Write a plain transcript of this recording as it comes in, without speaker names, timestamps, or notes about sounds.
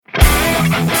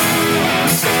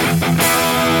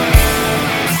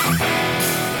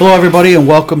Hello, everybody, and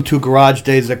welcome to Garage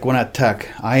Days at Gwinnett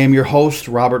Tech. I am your host,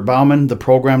 Robert Bauman, the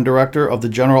Program Director of the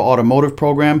General Automotive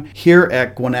Program here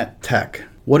at Gwinnett Tech.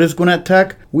 What is Gwinnett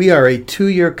Tech? We are a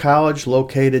 2-year college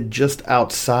located just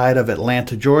outside of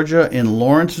Atlanta, Georgia in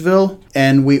Lawrenceville,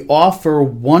 and we offer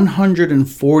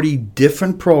 140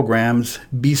 different programs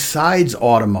besides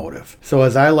automotive. So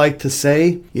as I like to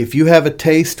say, if you have a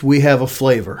taste, we have a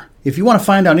flavor. If you want to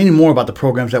find out any more about the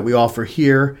programs that we offer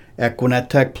here at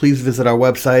Gwinnett Tech, please visit our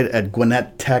website at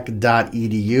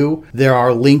gwinnettech.edu. There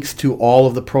are links to all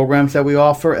of the programs that we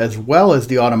offer as well as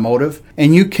the automotive,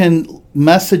 and you can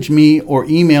message me or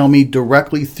email me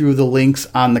directly through the links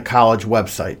on the college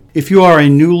website. If you are a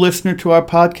new listener to our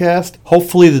podcast,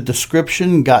 hopefully the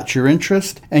description got your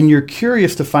interest and you're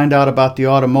curious to find out about the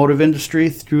automotive industry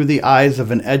through the eyes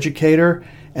of an educator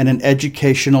and an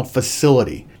educational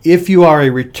facility. If you are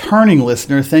a returning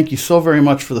listener, thank you so very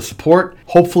much for the support.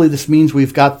 Hopefully this means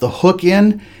we've got the hook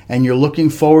in and you're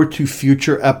looking forward to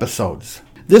future episodes.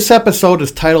 This episode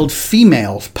is titled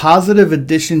Females, Positive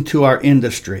Addition to Our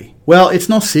Industry. Well, it's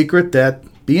no secret that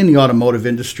being the automotive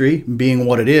industry, being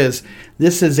what it is,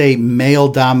 this is a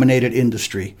male-dominated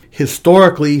industry.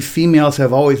 Historically, females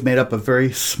have always made up a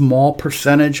very small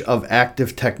percentage of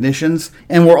active technicians,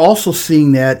 and we're also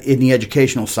seeing that in the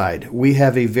educational side. We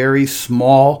have a very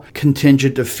small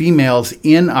contingent of females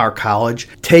in our college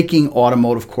taking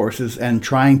automotive courses and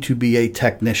trying to be a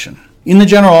technician. In the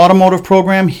general automotive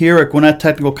program here at Gwinnett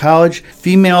Technical College,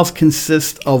 females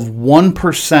consist of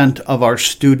 1% of our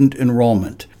student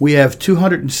enrollment. We have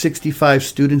 265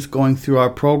 students going through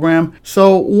our program,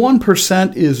 so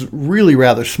 1% is really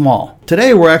rather small.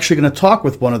 Today we're actually going to talk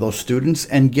with one of those students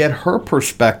and get her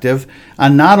perspective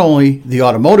on not only the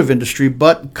automotive industry,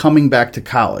 but coming back to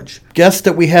college. Guest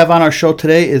that we have on our show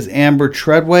today is Amber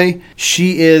Treadway.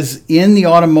 She is in the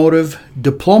automotive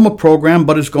diploma program,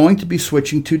 but is going to be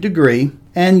switching to degree.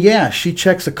 And yeah, she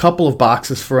checks a couple of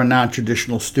boxes for a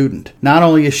non-traditional student. Not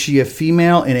only is she a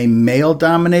female in a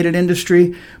male-dominated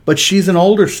industry, but she's an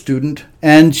older student,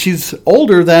 and she's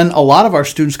older than a lot of our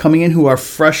students coming in who are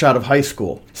fresh out of high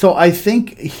school. So I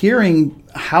think hearing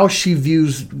how she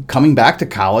views coming back to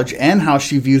college and how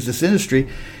she views this industry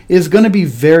is going to be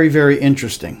very, very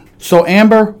interesting. So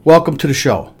Amber, welcome to the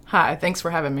show. Hi, thanks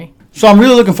for having me. So I'm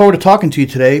really looking forward to talking to you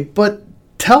today, but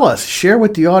tell us, share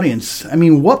with the audience,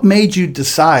 what made you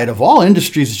decide, of all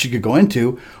industries that you could go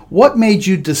into, what made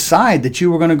you decide that you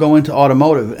were going to go into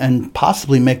automotive and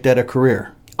possibly make that a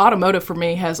career? Automotive for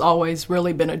me has always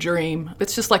really been a dream.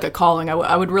 It's just like a calling.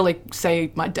 I would really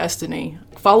say my destiny.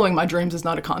 Following my dreams is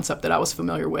not a concept that I was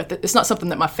familiar with. It's not something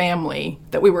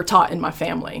that we were taught in my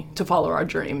family to follow our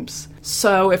dreams.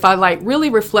 So if I really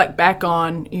reflect back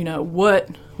on,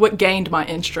 what gained my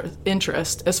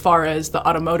interest as far as the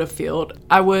automotive field,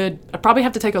 I'd probably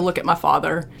have to take a look at my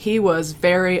father. He was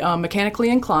very mechanically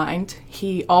inclined.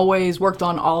 He always worked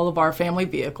on all of our family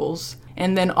vehicles.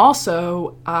 And then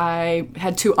also, I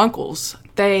had 2 uncles.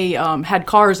 They had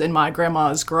cars in my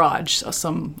grandma's garage,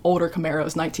 some older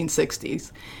Camaros,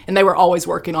 1960s, and they were always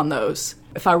working on those.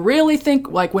 If I really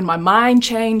think, when my mind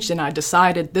changed and I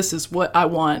decided this is what I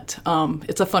want,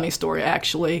 it's a funny story,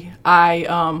 actually. I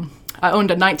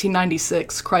owned a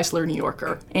 1996 Chrysler New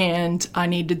Yorker, and I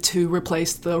needed to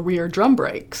replace the rear drum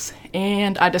brakes.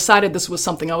 And I decided this was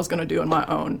something I was going to do on my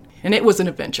own. And it was an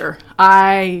adventure.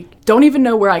 I don't even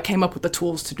know where I came up with the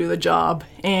tools to do the job,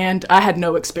 and I had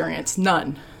no experience,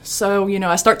 none. So,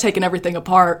 I start taking everything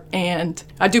apart, and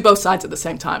I do both sides at the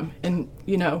same time. And,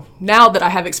 now that I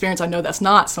have experience, I know that's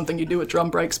not something you do with drum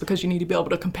brakes because you need to be able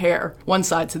to compare one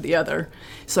side to the other.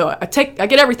 So I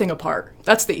get everything apart.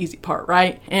 That's the easy part,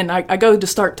 right? And I go to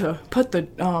start to put the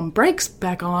brakes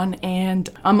back on, and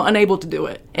I'm unable to do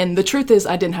it. And the truth is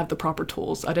I didn't have the proper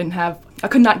tools. I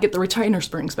could not get the retainer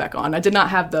springs back on. I did not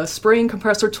have the spring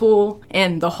compressor tool,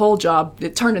 and the whole job,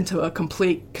 it turned into a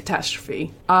complete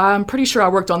catastrophe. I'm pretty sure I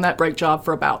worked on that brake job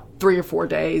for about 3 or 4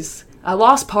 days. I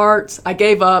lost parts, I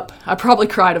gave up, I probably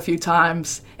cried a few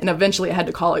times, and eventually I had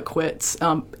to call it quits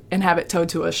and have it towed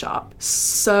to a shop.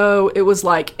 So it was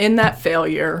in that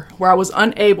failure where I was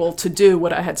unable to do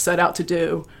what I had set out to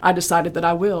do, I decided that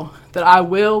I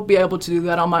will be able to do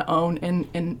that on my own,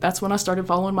 and that's when I started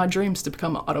following my dreams to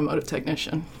become an automotive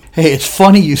technician. Hey, it's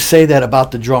funny you say that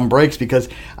about the drum brakes because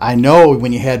I know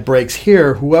when you had brakes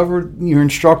here, whoever your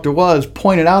instructor was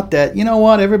pointed out that,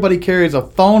 everybody carries a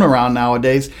phone around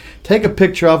nowadays. Take a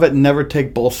picture of it and never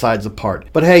take both sides apart.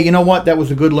 But hey, you know what? That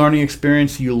was a good learning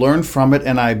experience. You learned from it,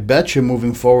 and I bet you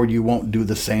moving forward you won't do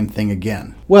the same thing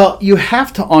again. Well, you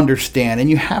have to understand and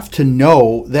you have to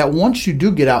know that once you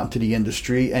do get out into the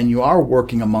industry and you are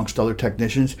working amongst other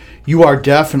technicians, you are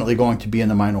definitely going to be in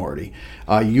the minority.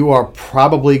 You are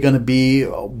probably going to be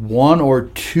one or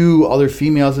two other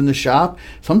females in the shop.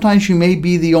 Sometimes you may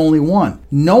be the only one.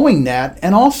 Knowing that,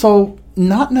 and also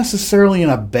not necessarily in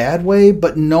a bad way,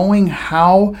 but knowing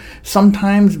how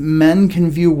sometimes men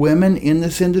can view women in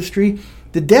this industry,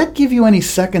 did that give you any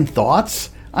second thoughts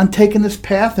on taking this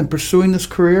path and pursuing this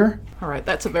career? All right,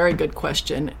 that's a very good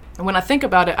question. And when I think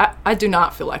about it, I do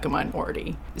not feel like a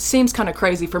minority. It seems kind of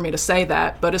crazy for me to say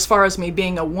that, but as far as me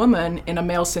being a woman in a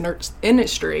male-centered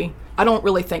industry, I don't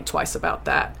really think twice about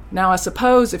that. Now, I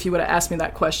suppose if you would have asked me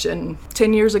that question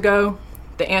 10 years ago,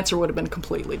 the answer would have been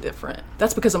completely different.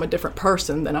 That's because I'm a different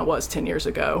person than I was 10 years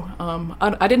ago.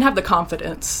 I didn't have the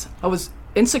confidence. I was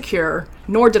insecure,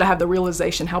 nor did I have the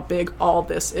realization how big all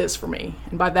this is for me.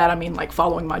 And by that, I mean like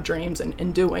following my dreams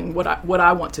and doing what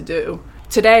I want to do.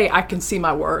 Today, I can see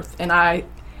my worth, and I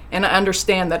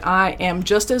understand that I am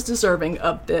just as deserving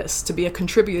of this to be a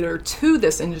contributor to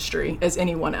this industry as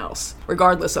anyone else,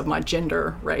 regardless of my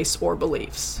gender, race, or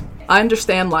beliefs. I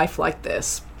understand life like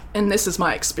this, and this is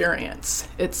my experience.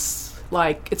 It's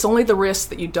only the risk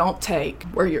that you don't take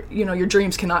where your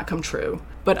dreams cannot come true.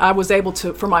 But I was able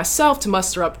to, for myself, to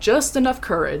muster up just enough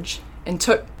courage and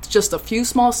took just a few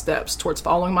small steps towards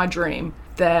following my dream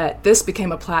that this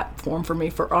became a platform for me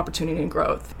for opportunity and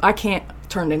growth. I can't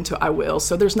turn into I will,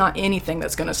 so there's not anything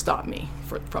that's going to stop me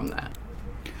from that.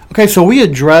 Okay, so we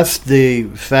addressed the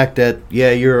fact that,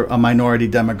 you're a minority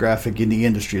demographic in the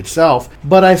industry itself,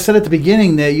 but I said at the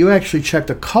beginning that you actually checked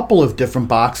a couple of different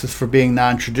boxes for being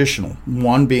non-traditional.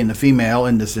 One being the female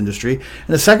in this industry, and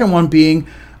the second one being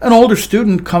an older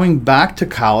student coming back to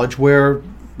college where,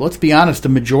 let's be honest, the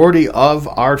majority of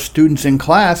our students in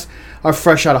class are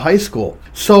fresh out of high school.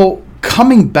 So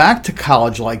coming back to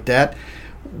college like that,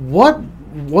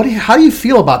 how do you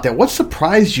feel about that? What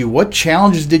surprised you? What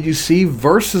challenges did you see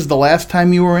versus the last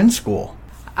time you were in school?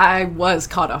 I was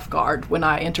caught off guard when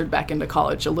I entered back into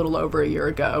college a little over a year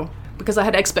ago because I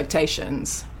had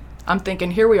expectations. I'm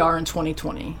thinking, here we are in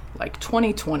 2020, like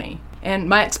 2020. And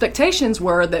my expectations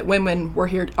were that women are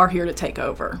here to take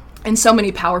over in so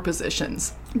many power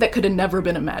positions that could have never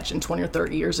been imagined 20 or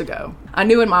 30 years ago. I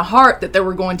knew in my heart that there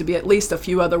were going to be at least a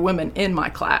few other women in my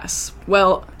class.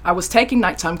 Well, I was taking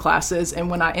nighttime classes, and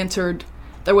when I entered,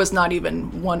 there was not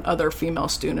even one other female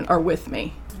student with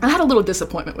me. I had a little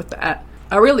disappointment with that.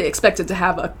 I really expected to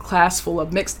have a class full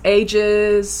of mixed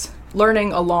ages,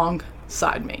 learning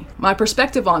alongside me. My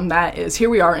perspective on that is here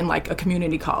we are in like a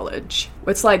community college.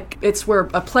 It's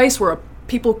a place where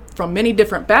people from many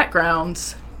different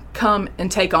backgrounds come and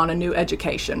take on a new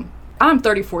education. I'm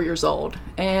 34 years old,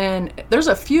 and there's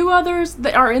a few others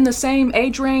that are in the same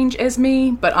age range as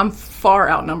me, but I'm far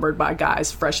outnumbered by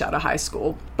guys fresh out of high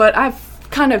school. But I've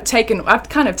kind of taken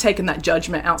that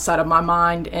judgment outside of my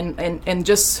mind, and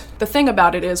just the thing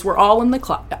about it is we're all in the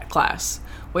class.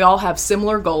 We all have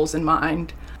similar goals in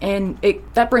mind, and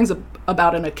that brings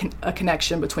about a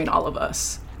connection between all of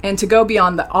us. And to go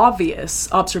beyond the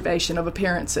obvious observation of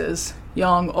appearances,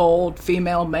 young, old,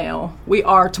 female, male, we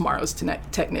are tomorrow's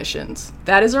technicians.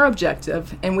 That is our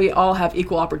objective, and we all have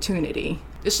equal opportunity.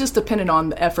 It's just dependent on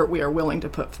the effort we are willing to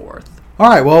put forth. All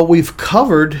right, well, we've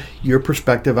covered your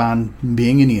perspective on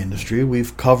being in the industry.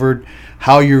 We've covered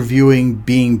how you're viewing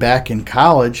being back in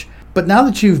college. But now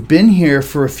that you've been here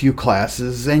for a few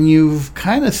classes and you've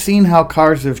kind of seen how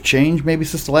cars have changed, maybe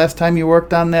since the last time you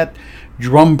worked on that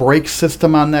drum brake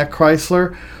system on that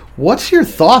Chrysler, what's your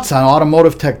thoughts on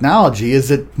automotive technology?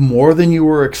 Is it more than you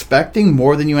were expecting,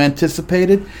 more than you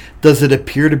anticipated? Does it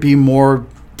appear to be more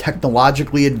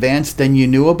technologically advanced than you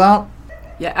knew about?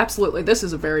 Yeah, absolutely. This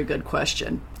is a very good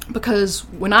question. Because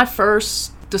when I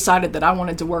first decided that I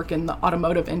wanted to work in the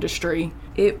automotive industry,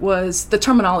 the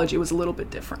terminology was a little bit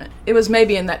different. It was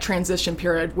maybe in that transition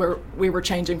period where we were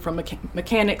changing from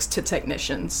mechanics to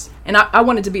technicians. And I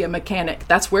wanted to be a mechanic.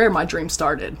 That's where my dream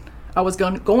started. I was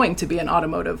going to be an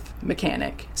automotive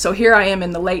mechanic. So here I am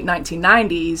in the late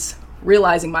 1990s,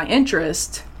 realizing my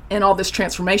interest, and all this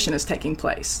transformation is taking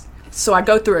place. So I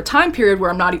go through a time period where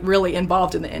I'm not really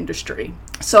involved in the industry.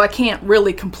 So I can't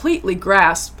really completely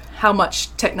grasp how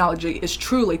much technology is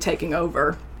truly taking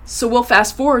over. So we'll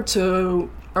fast forward to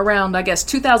around,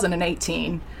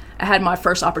 2018. I had my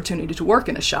first opportunity to work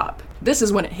in a shop. This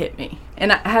is when it hit me.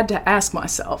 And I had to ask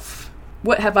myself,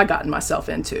 what have I gotten myself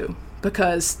into?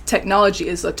 Because technology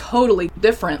is a totally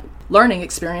different learning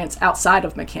experience outside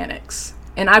of mechanics.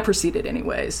 And I proceeded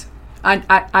anyways.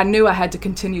 I knew I had to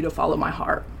continue to follow my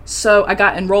heart. So I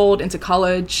got enrolled into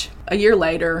college a year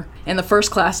later, and the first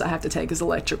class I have to take is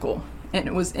electrical. And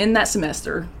it was in that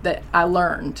semester that I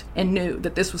learned and knew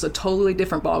that this was a totally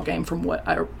different ballgame from what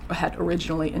I had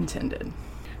originally intended.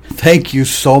 Thank you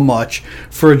so much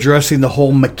for addressing the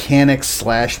whole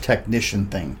mechanic/technician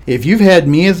thing. If you've had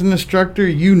me as an instructor,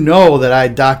 you know that I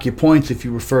dock you points if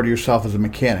you refer to yourself as a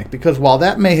mechanic. Because while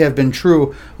that may have been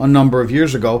true a number of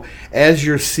years ago, as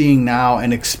you're seeing now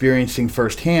and experiencing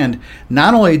firsthand,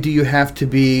 not only do you have to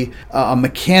be a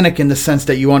mechanic in the sense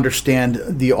that you understand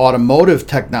the automotive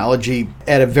technology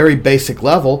at a very basic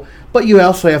level, but you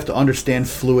also have to understand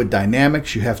fluid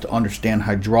dynamics, you have to understand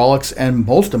hydraulics, and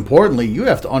most importantly, you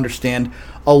have to understand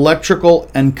electrical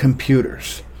and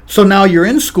computers. So now you're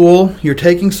in school, you're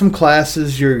taking some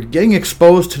classes, you're getting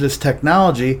exposed to this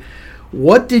technology.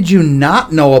 What did you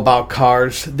not know about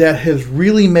cars that has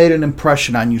really made an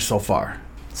impression on you so far?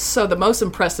 So the most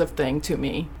impressive thing to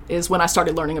me is when I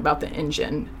started learning about the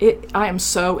engine. I am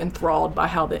so enthralled by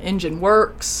how the engine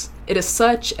works. It is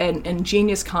such an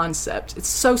ingenious concept. It's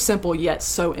so simple yet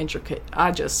so intricate.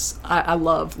 I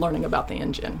love learning about the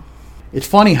engine. It's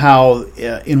funny how,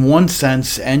 in one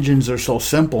sense, engines are so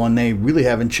simple and they really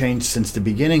haven't changed since the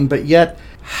beginning, but yet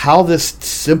how this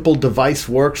simple device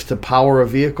works to power a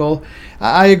vehicle,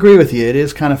 I agree with you. It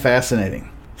is kind of fascinating.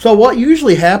 So what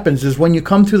usually happens is when you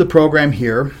come through the program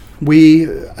here, we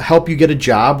help you get a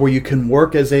job where you can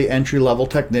work as an entry-level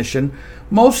technician.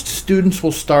 Most students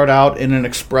will start out in an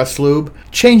express lube,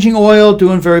 changing oil,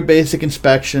 doing very basic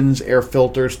inspections, air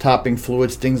filters, topping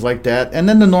fluids, things like that. And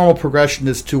then the normal progression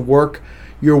is to work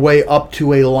your way up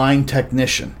to a line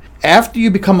technician. After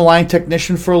you become a line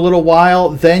technician for a little while,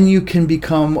 then you can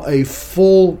become a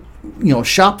full,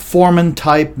 shop foreman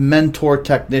type mentor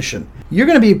technician. You're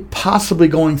going to be possibly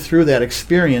going through that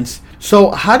experience.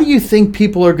 So how do you think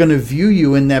people are going to view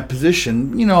you in that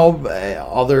position?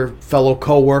 Other fellow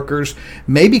co-workers,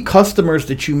 maybe customers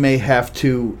that you may have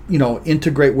to,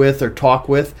 integrate with or talk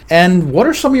with. And what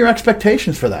are some of your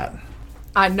expectations for that?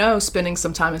 I know spending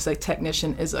some time as a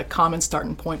technician is a common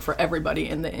starting point for everybody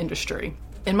in the industry.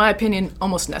 In my opinion,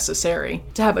 almost necessary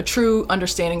to have a true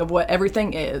understanding of what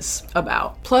everything is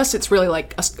about. Plus, it's really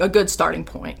like a good starting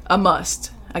point, a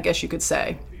must, I guess you could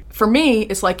say. For me,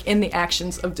 it's like in the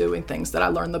actions of doing things that I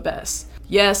learn the best.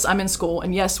 Yes, I'm in school,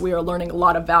 and yes, we are learning a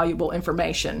lot of valuable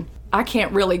information. I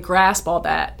can't really grasp all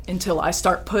that until I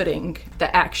start putting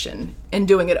the action and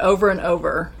doing it over and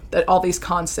over, that all these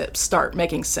concepts start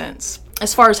making sense.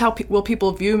 As far as how will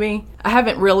people view me, I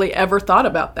haven't really ever thought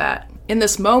about that. In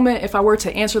this moment, if I were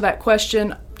to answer that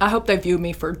question, I hope they view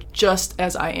me for just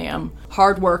as I am,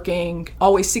 hardworking,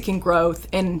 always seeking growth,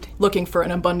 and looking for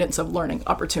an abundance of learning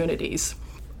opportunities.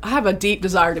 I have a deep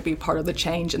desire to be part of the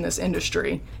change in this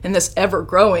industry, in this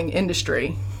ever-growing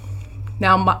industry.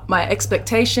 Now, my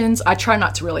expectations, I try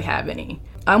not to really have any.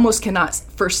 I almost cannot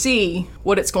foresee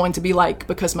what it's going to be like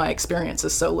because my experience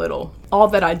is so little. All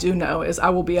that I do know is I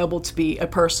will be able to be a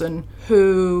person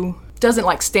who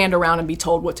doesn't stand around and be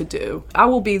told what to do. I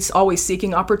will be always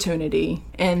seeking opportunity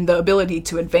and the ability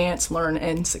to advance, learn,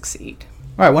 and succeed.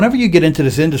 All right, whenever you get into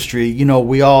this industry,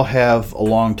 we all have a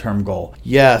long-term goal.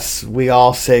 Yes, we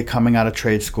all say coming out of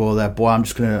trade school that, boy, I'm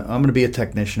going to be a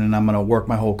technician and I'm going to work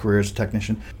my whole career as a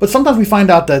technician. But sometimes we find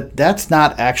out that that's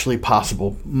not actually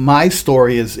possible. My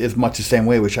story is much the same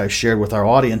way, which I shared with our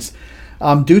audience.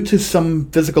 Due to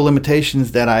some physical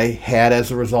limitations that I had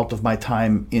as a result of my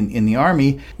time in the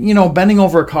Army, bending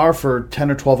over a car for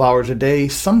 10 or 12 hours a day,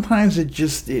 sometimes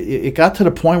it got to the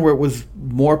point where it was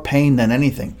more pain than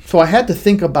anything. So I had to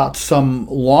think about some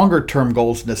longer term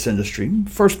goals in this industry.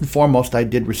 First and foremost, I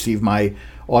did receive my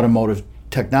automotive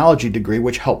technology degree,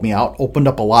 which helped me out, opened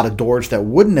up a lot of doors that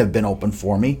wouldn't have been open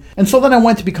for me. And so then I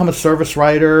went to become a service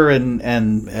writer and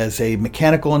as a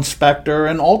mechanical inspector,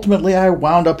 and ultimately I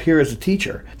wound up here as a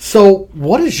teacher. So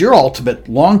what is your ultimate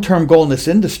long-term goal in this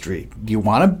industry? Do you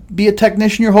want to be a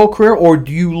technician your whole career, or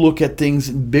do you look at things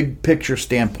big picture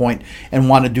standpoint and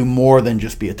want to do more than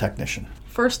just be a technician?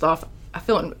 First off, I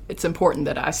feel it's important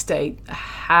that I state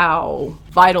how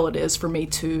vital it is for me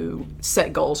to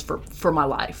set goals for my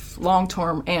life,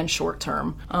 long-term and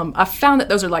short-term. I've found that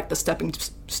those are like the stepping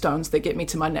stones that get me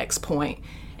to my next point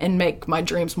and make my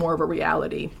dreams more of a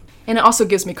reality. And it also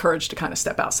gives me courage to kind of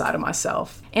step outside of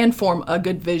myself and form a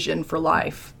good vision for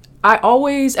life.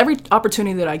 Every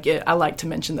opportunity that I get, I like to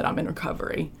mention that I'm in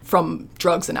recovery from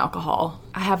drugs and alcohol.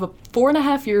 I have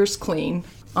 4.5 years clean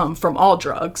from all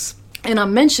drugs. And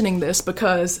I'm mentioning this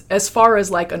because as far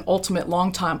as an ultimate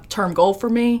long-term goal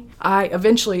for me, I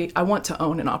want to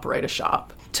own and operate a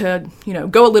shop. To,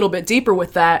 go a little bit deeper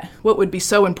with that, what would be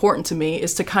so important to me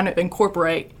is to kind of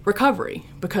incorporate recovery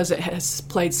because it has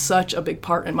played such a big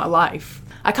part in my life.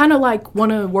 I kind of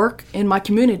want to work in my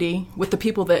community with the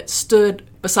people that stood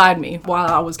beside me while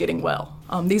I was getting well.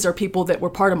 These are people that were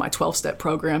part of my 12-step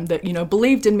program that,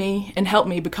 believed in me and helped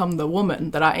me become the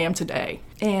woman that I am today.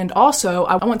 And also,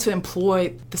 I want to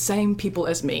employ the same people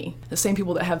as me, the same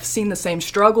people that have seen the same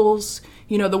struggles,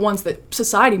 the ones that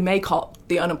society may call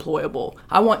the unemployable.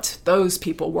 I want those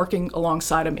people working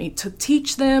alongside of me to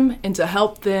teach them and to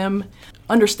help them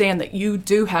understand that you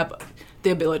do have the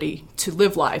ability to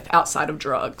live life outside of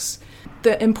drugs.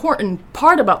 The important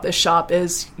part about this shop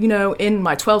is, in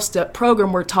my 12-step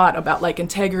program, we're taught about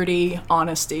integrity,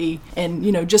 honesty,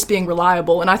 and, just being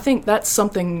reliable. And I think that's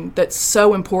something that's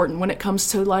so important when it comes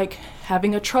to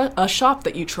having a shop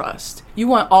that you trust. You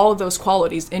want all of those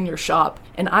qualities in your shop.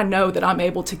 And I know that I'm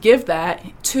able to give that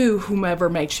to whomever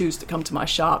may choose to come to my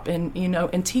shop and,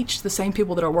 and teach the same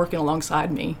people that are working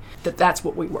alongside me that that's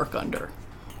what we work under.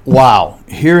 Wow.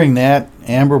 Hearing that,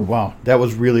 Amber, wow, that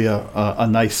was really a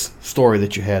nice story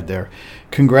that you had there.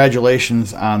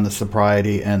 Congratulations on the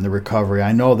sobriety and the recovery.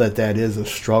 I know that is a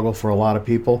struggle for a lot of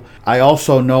people. I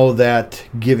also know that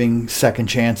giving second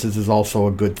chances is also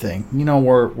a good thing.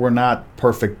 We're not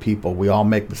perfect people. We all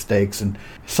make mistakes, and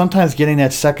sometimes getting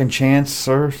that second chance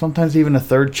or sometimes even a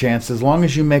third chance, as long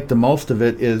as you make the most of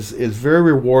it, is very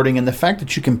rewarding. And the fact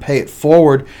that you can pay it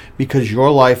forward because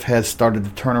your life has started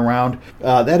to turn around,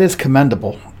 that is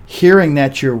commendable. Hearing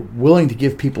that you're willing to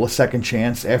give people a second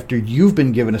chance after you've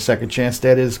been given a second chance,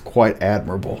 that is quite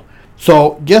admirable.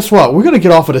 So guess what? We're going to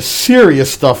get off of the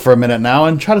serious stuff for a minute now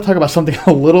and try to talk about something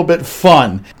a little bit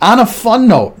fun. On a fun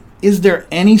note, is there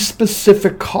any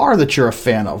specific car that you're a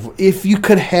fan of? If you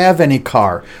could have any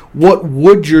car, what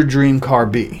would your dream car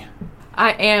be?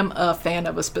 I am a fan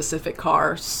of a specific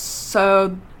car.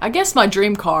 So I guess my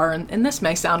dream car, and this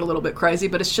may sound a little bit crazy,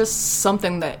 but it's just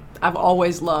something that I've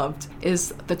always loved, is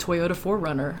the Toyota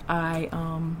 4Runner.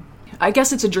 I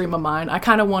guess it's a dream of mine. I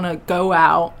kind of want to go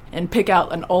out and pick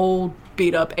out an old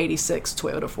beat-up 86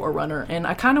 Toyota 4Runner, and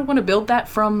I kind of want to build that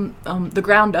from the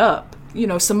ground up.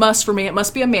 Some must for me, it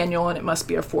must be a manual and it must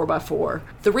be a 4x4.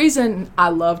 The reason I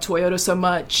love Toyota so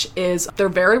much is they're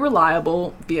very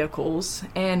reliable vehicles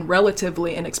and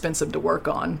relatively inexpensive to work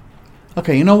on.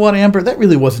 Okay, you know what, Amber? That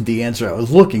really wasn't the answer I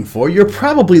was looking for. You're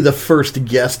probably the first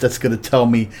guest that's going to tell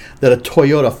me that a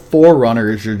Toyota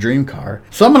 4Runner is your dream car.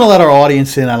 So I'm going to let our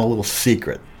audience in on a little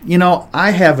secret.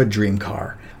 I have a dream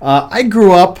car. I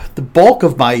grew up, the bulk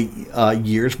of my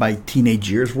my teenage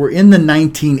years, were in the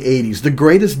 1980s, the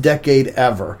greatest decade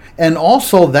ever. And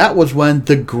also, that was when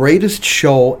the greatest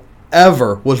show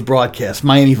ever was broadcast,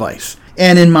 Miami Vice.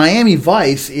 And in Miami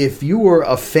Vice, if you were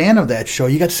a fan of that show,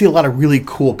 you got to see a lot of really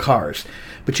cool cars.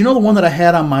 But the one that I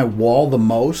had on my wall the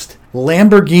most?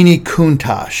 Lamborghini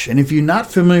Countach. And if you're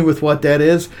not familiar with what that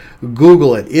is,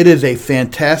 Google it. It is a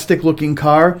fantastic looking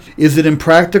car. Is it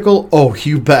impractical? Oh,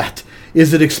 you bet.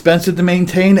 Is it expensive to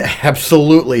maintain?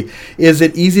 Absolutely. Is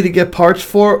it easy to get parts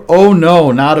for? Oh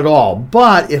no, not at all.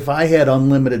 But if I had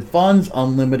unlimited funds,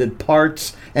 unlimited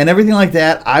parts, and everything like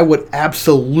that, I would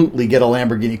absolutely get a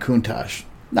Lamborghini Countach.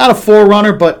 Not a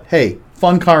 4Runner, but hey,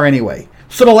 fun car anyway.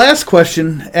 So the last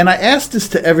question, and I asked this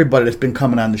to everybody that's been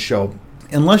coming on the show,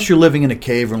 unless you're living in a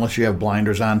cave or unless you have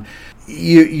blinders on,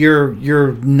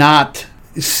 you're not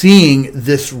seeing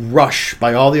this rush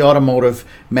by all the automotive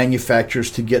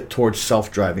manufacturers to get towards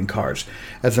self-driving cars.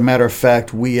 As a matter of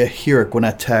fact, we here at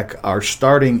Gwinnett Tech are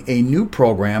starting a new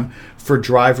program for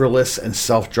driverless and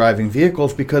self-driving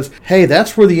vehicles because, hey,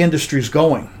 that's where the industry's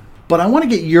going. But I want to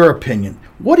get your opinion.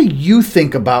 What do you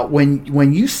think about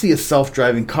when you see a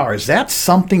self-driving car? Is that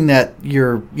something that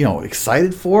you're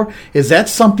excited for? Is that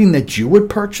something that you would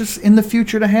purchase in the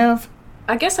future to have?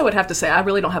 I guess I would have to say I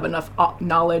really don't have enough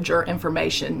knowledge or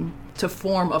information to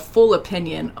form a full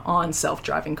opinion on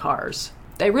self-driving cars.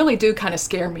 They really do kind of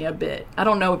scare me a bit. I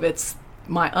don't know if it's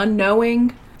my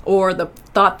unknowing or the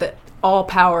thought that all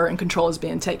power and control is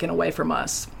being taken away from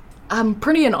us. I'm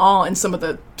pretty in awe in some of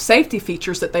the safety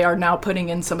features that they are now putting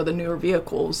in some of the newer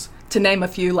vehicles. To name a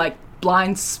few, like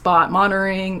blind spot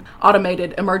monitoring,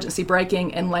 automated emergency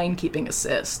braking, and lane keeping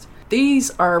assist.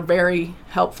 These are very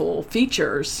helpful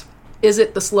features. Is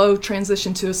it the slow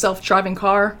transition to a self-driving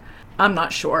car? I'm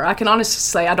not sure. I can honestly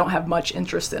say I don't have much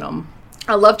interest in them.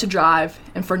 I love to drive,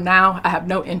 and for now, I have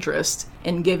no interest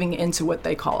in giving into what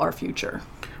they call our future.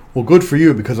 Well, good for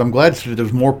you, because I'm glad that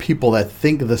there's more people that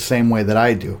think the same way that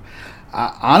I do.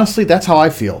 Honestly, that's how I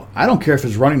feel. I don't care if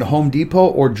it's running to Home Depot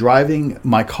or driving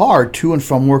my car to and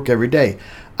from work every day.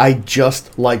 I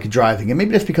just like driving. And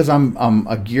maybe that's because I'm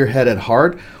a gearhead at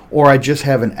heart, or I just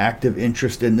have an active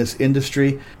interest in this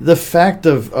industry. The fact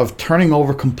of turning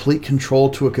over complete control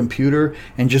to a computer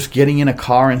and just getting in a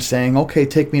car and saying, okay,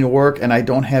 take me to work, and I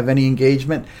don't have any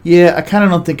engagement, yeah, I kind of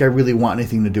don't think I really want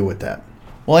anything to do with that.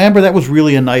 Well, Amber, that was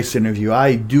really a nice interview.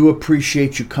 I do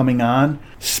appreciate you coming on,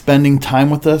 spending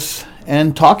time with us,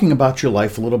 and talking about your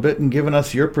life a little bit and giving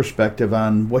us your perspective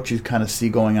on what you kind of see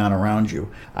going on around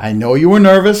you. I know you were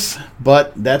nervous,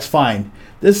 but that's fine.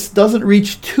 This doesn't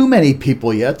reach too many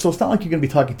people yet, so it's not like you're going to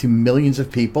be talking to millions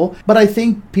of people, but I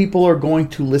think people are going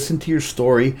to listen to your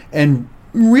story and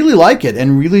really like it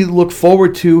and really look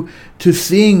forward to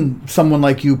seeing someone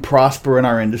like you prosper in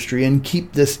our industry and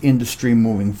keep this industry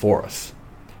moving for us.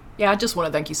 Yeah, I just want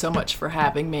to thank you so much for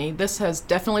having me. This has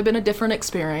definitely been a different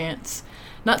experience.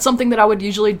 Not something that I would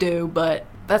usually do, but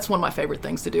that's one of my favorite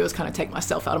things to do is kind of take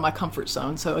myself out of my comfort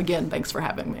zone. So again, thanks for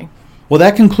having me. Well,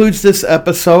 that concludes this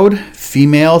episode,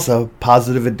 Females, a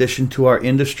Positive Addition to Our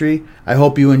Industry. I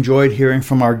hope you enjoyed hearing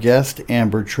from our guest,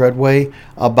 Amber Treadway,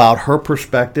 about her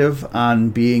perspective on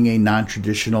being a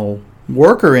non-traditional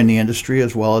worker in the industry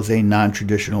as well as a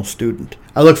non-traditional student.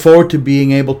 I look forward to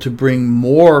being able to bring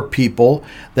more people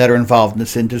that are involved in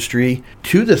this industry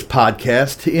to this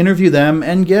podcast to interview them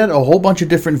and get a whole bunch of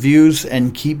different views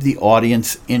and keep the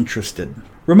audience interested.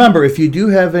 Remember, if you do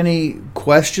have any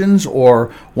questions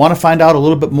or want to find out a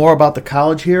little bit more about the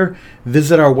college here,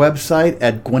 visit our website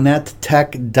at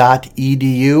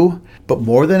gwinnettech.edu. But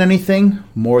more than anything,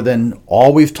 more than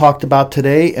all we've talked about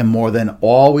today and more than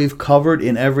all we've covered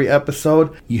in every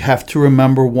episode, you have to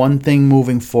remember one thing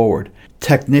moving forward.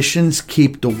 Technicians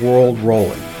keep the world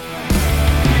rolling.